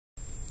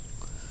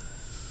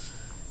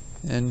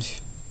And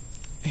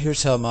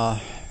here's how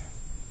my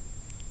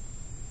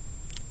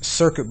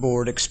circuit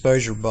board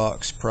exposure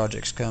box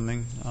project's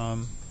coming.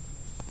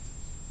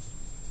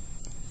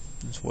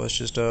 This was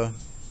just a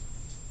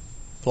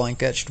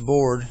blank etched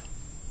board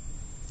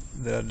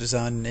that I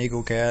designed in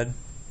EagleCAD,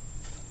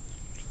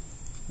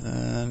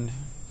 and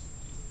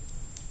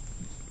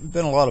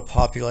been a lot of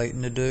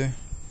populating to do.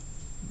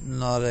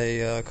 Not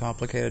a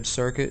complicated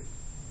circuit.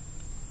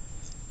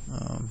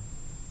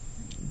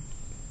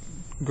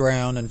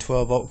 Ground and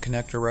 12-volt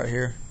connector right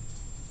here,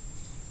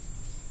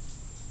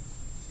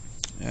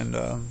 and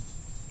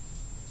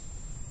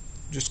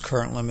just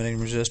current limiting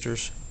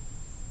resistors,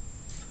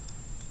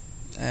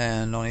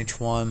 and on each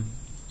one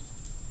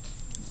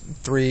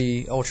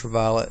 3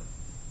 ultraviolet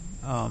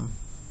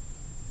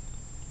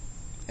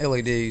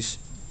LEDs.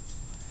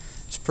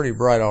 It's pretty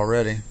bright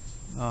already.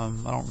 I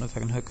don't know if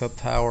I can hook up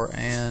power,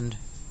 and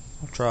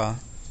I'll try.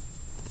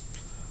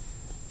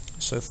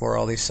 So far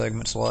all these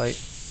segments light,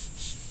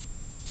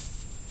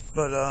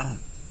 but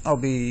I'll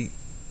be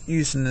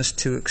using this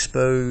to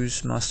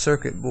expose my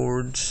circuit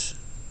boards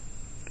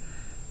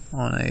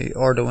on a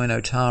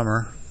Arduino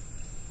timer,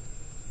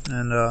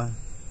 and I'll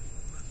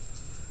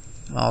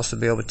also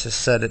be able to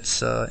set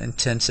its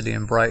intensity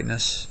and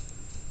brightness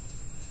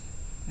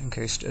in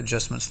case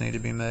adjustments need to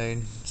be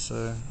made.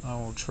 So I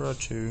will try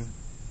to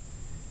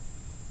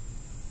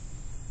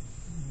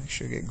make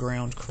sure I get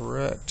ground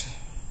correct.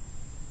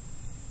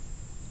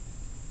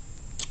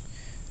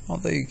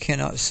 Although you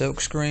cannot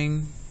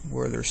silkscreen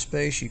where there's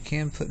space, you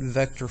can put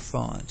vector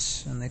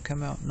fonts and they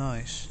come out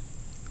nice.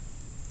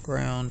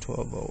 Ground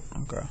 12-volt.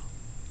 Okay.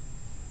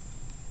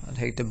 I'd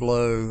hate to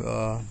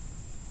blow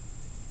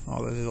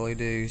all those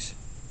LEDs.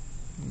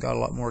 Got a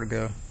lot more to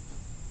go.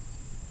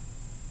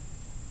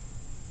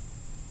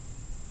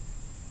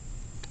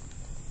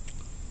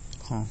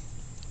 Huh.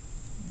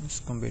 This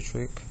is gonna be a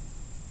trick.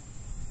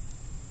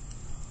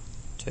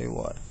 Tell you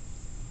what.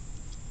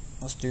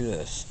 Let's do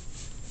this.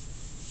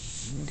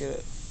 Get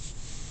it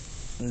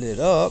lit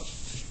up,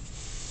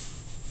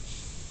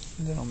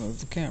 and then I'll move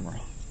the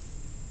camera.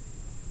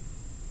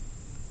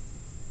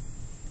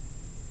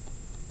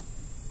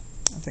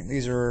 I think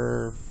these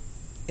are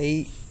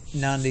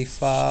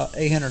 895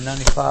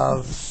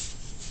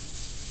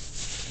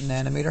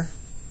 nanometer.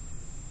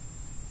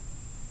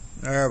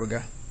 There we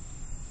go.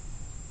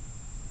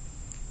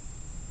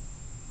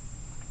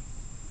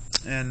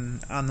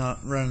 And I'm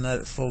not running that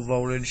at full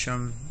voltage.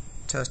 I'm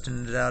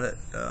testing it out at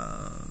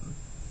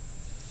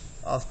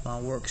off my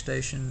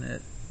workstation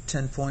at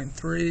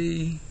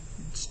 10.3.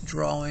 It's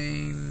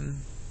drawing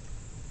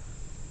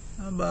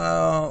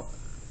about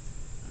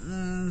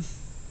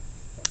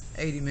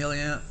 80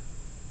 milliamp.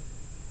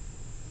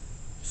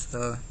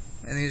 So,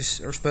 and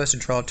these are supposed to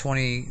draw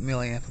 20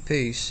 milliamp a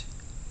piece,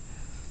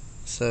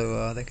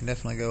 so they can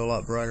definitely go a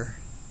lot brighter.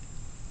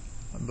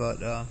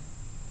 But I'm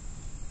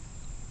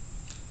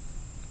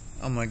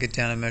gonna get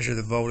down and measure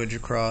the voltage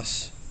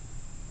across,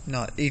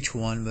 not each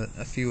one, but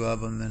a few of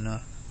them, and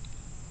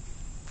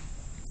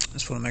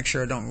just want to make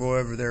sure I don't go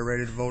over their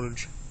rated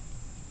voltage.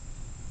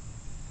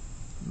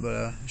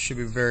 But it should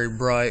be very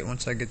bright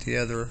once I get the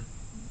other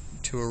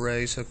 2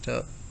 arrays hooked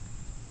up.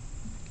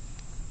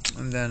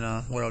 And then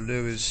what I'll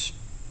do is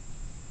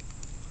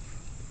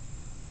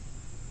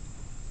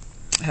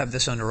have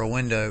this under a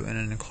window in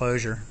an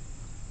enclosure,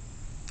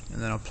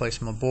 and then I'll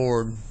place my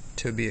board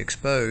to be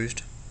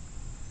exposed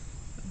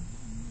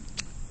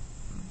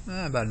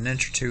about an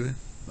inch or 2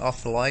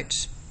 off the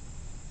lights.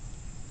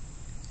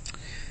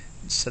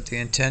 Set the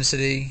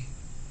intensity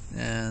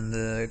and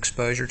the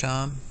exposure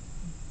time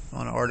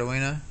on an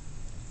Arduino,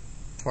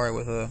 probably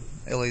with a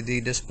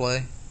LED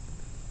display,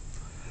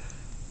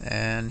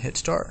 and hit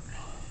start.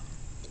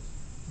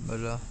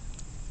 But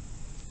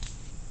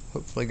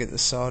hopefully get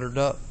this soldered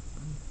up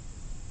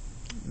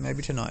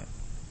maybe tonight.